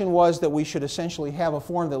suggestion was that we should essentially have a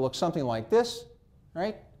form that looks something like this,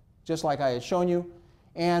 right? Just like I had shown you,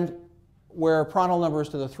 and where Prandtl number is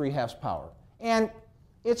to the 3/2 power. And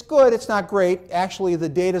it's good, it's not great. Actually, the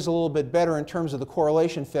data is a little bit better in terms of the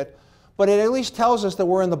correlation fit, but it at least tells us that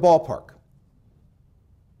we're in the ballpark.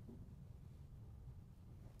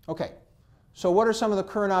 Okay, so what are some of the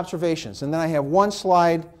current observations? And then I have one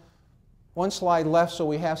slide left, so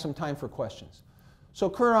we have some time for questions. So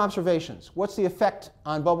current observations. What's the effect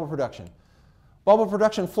on bubble production? Bubble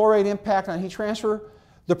production, flow rate impact on heat transfer.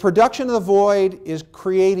 The production of the void is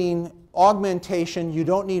creating augmentation. You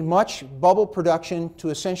don't need much bubble production to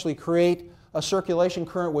essentially create a circulation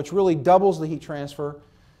current which really doubles the heat transfer.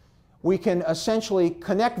 We can essentially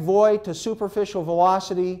connect void to superficial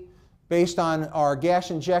velocity based on our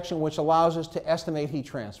gas injection, which allows us to estimate heat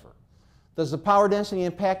transfer. Does the power density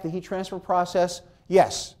impact the heat transfer process?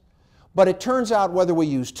 Yes. But it turns out whether we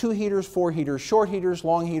use 2 heaters, 4 heaters, short heaters,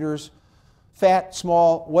 long heaters, fat,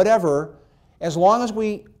 small, whatever, as long as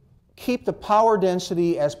we keep the power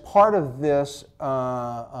density as part of this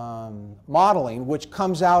modeling, which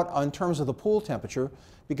comes out in terms of the pool temperature,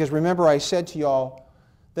 because remember I said to y'all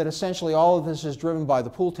that essentially all of this is driven by the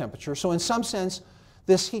pool temperature. So in some sense,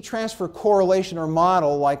 this heat transfer correlation or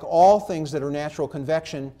model, like all things that are natural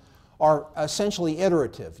convection, are essentially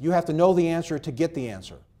iterative. You have to know the answer to get the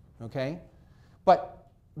answer, okay? But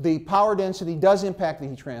the power density does impact the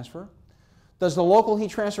heat transfer. Does the local heat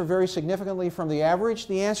transfer vary significantly from the average?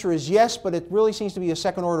 The answer is yes, but it really seems to be a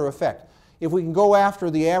second order effect. If we can go after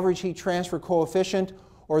the average heat transfer coefficient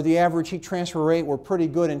or the average heat transfer rate, we're pretty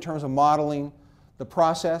good in terms of modeling the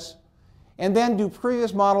process. And then do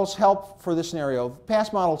previous models help for this scenario?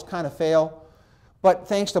 Past models kind of fail, but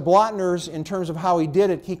thanks to Blotner's, in terms of how he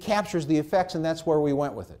did it, he captures the effects, and that's where we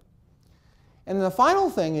went with it. And the final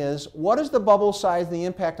thing is, what is the bubble size and the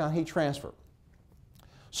impact on heat transfer?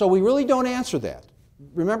 So we really don't answer that.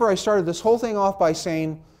 Remember, I started this whole thing off by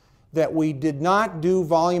saying that we did not do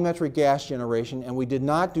volumetric gas generation and we did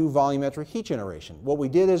not do volumetric heat generation. What we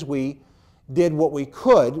did is we did what we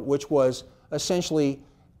could, which was essentially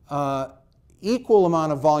equal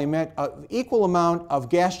amount of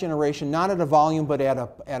gas generation, not at a volume but at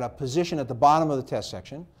a position at the bottom of the test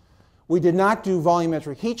section. We did not do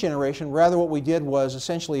volumetric heat generation. Rather, what we did was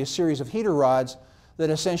essentially a series of heater rods that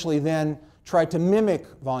essentially then tried to mimic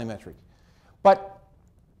volumetric.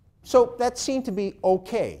 So that seemed to be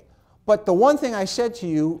okay. But the one thing I said to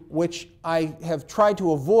you, which I have tried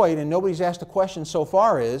to avoid and nobody's asked a question so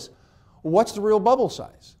far, is what's the real bubble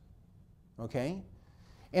size? Okay?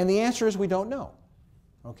 And the answer is we don't know.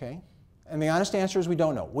 Okay? And the honest answer is we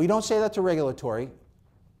don't know. We don't say that to regulatory.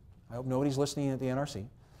 I hope nobody's listening at the NRC.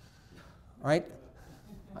 Right?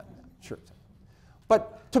 Sure.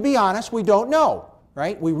 But to be honest, we don't know.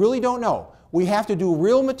 Right? We really don't know. We have to do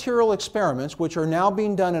real material experiments, which are now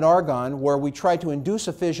being done at Argonne, where we try to induce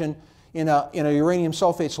a fission in a uranium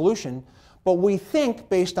sulfate solution. But we think,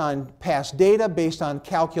 based on past data, based on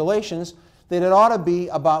calculations, that it ought to be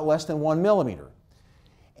about less than 1 millimeter.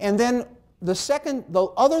 And then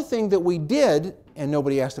the other thing that we did, and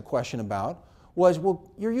nobody asked a question about, was,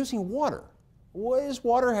 well, you're using water. What does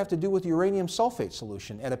water have to do with uranium sulfate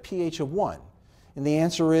solution at a pH of 1? And the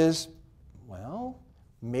answer is, well,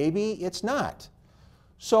 maybe it's not.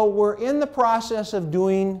 So we're in the process of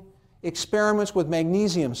doing experiments with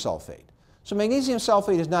magnesium sulfate. So magnesium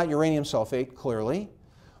sulfate is not uranium sulfate, clearly,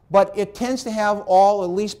 but it tends to have all, at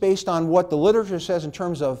least based on what the literature says in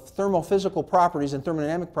terms of thermophysical properties and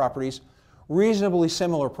thermodynamic properties, reasonably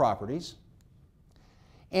similar properties.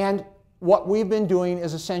 And what we've been doing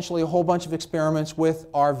is essentially a whole bunch of experiments with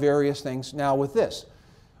our various things. Now with this,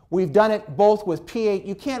 we've done it both with pH.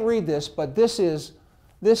 You can't read this, but this is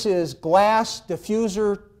glass,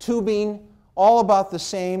 diffuser, tubing, all about the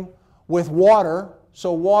same, with water.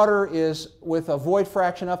 So water is with a void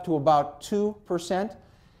fraction up to about 2%.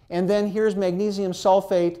 And then here's magnesium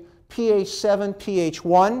sulfate, pH 7, pH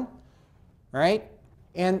 1, right?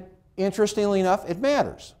 And interestingly enough, it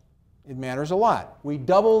matters. It matters a lot. We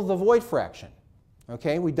double the void fraction.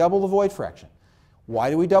 Okay, we double the void fraction. Why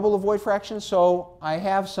do we double the void fraction? So I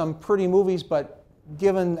have some pretty movies, but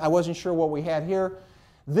given I wasn't sure what we had here,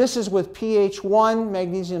 this is with pH 1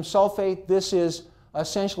 magnesium sulfate. This is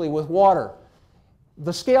essentially with water.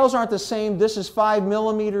 The scales aren't the same. This is 5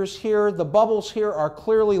 millimeters here. The bubbles here are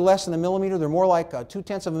clearly less than a millimeter. They're more like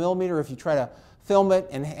 0.2 of a millimeter if you try to film it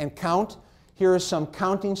and count. Here is some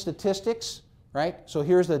counting statistics, right? So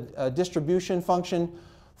here's the distribution function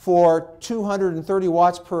for 230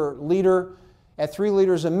 watts per liter at 3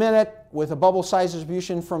 liters a minute with a bubble size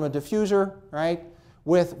distribution from a diffuser, right?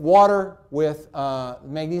 With water, with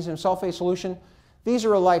magnesium sulfate solution. These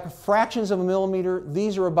are like fractions of a millimeter.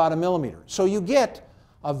 These are about a millimeter. So you get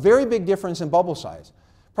a very big difference in bubble size.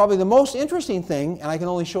 Probably the most interesting thing, and I can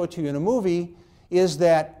only show it to you in a movie, is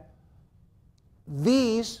that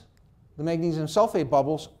these, the magnesium sulfate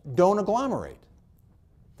bubbles, don't agglomerate.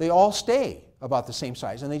 They all stay about the same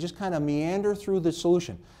size, and they just kind of meander through the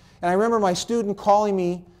solution. And I remember my student calling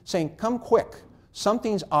me saying, "Come quick,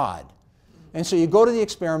 something's odd." And so you go to the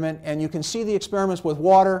experiment, and you can see the experiments with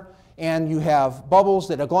water, and you have bubbles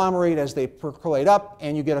that agglomerate as they percolate up,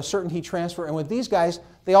 and you get a certain heat transfer. And with these guys,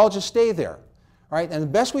 they all just stay there, right? And the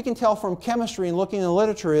best we can tell from chemistry and looking in the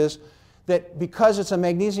literature is that because it's a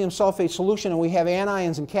magnesium sulfate solution and we have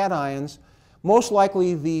anions and cations, most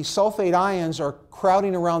likely the sulfate ions are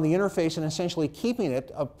crowding around the interface and essentially keeping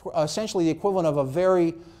it, essentially the equivalent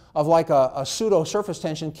of like a pseudo surface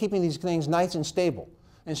tension, keeping these things nice and stable.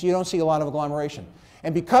 And so you don't see a lot of agglomeration.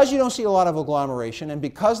 And because you don't see a lot of agglomeration, and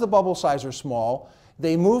because the bubble size are small,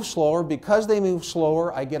 they move slower. Because they move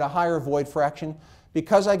slower, I get a higher void fraction.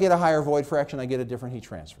 Because I get a higher void fraction, I get a different heat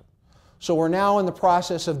transfer. So we're now in the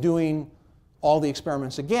process of doing all the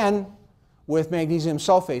experiments again with magnesium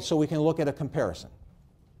sulfate so we can look at a comparison.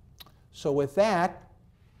 So with that,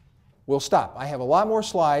 we'll stop. I have a lot more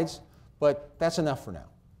slides, but that's enough for now.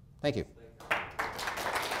 Thank you.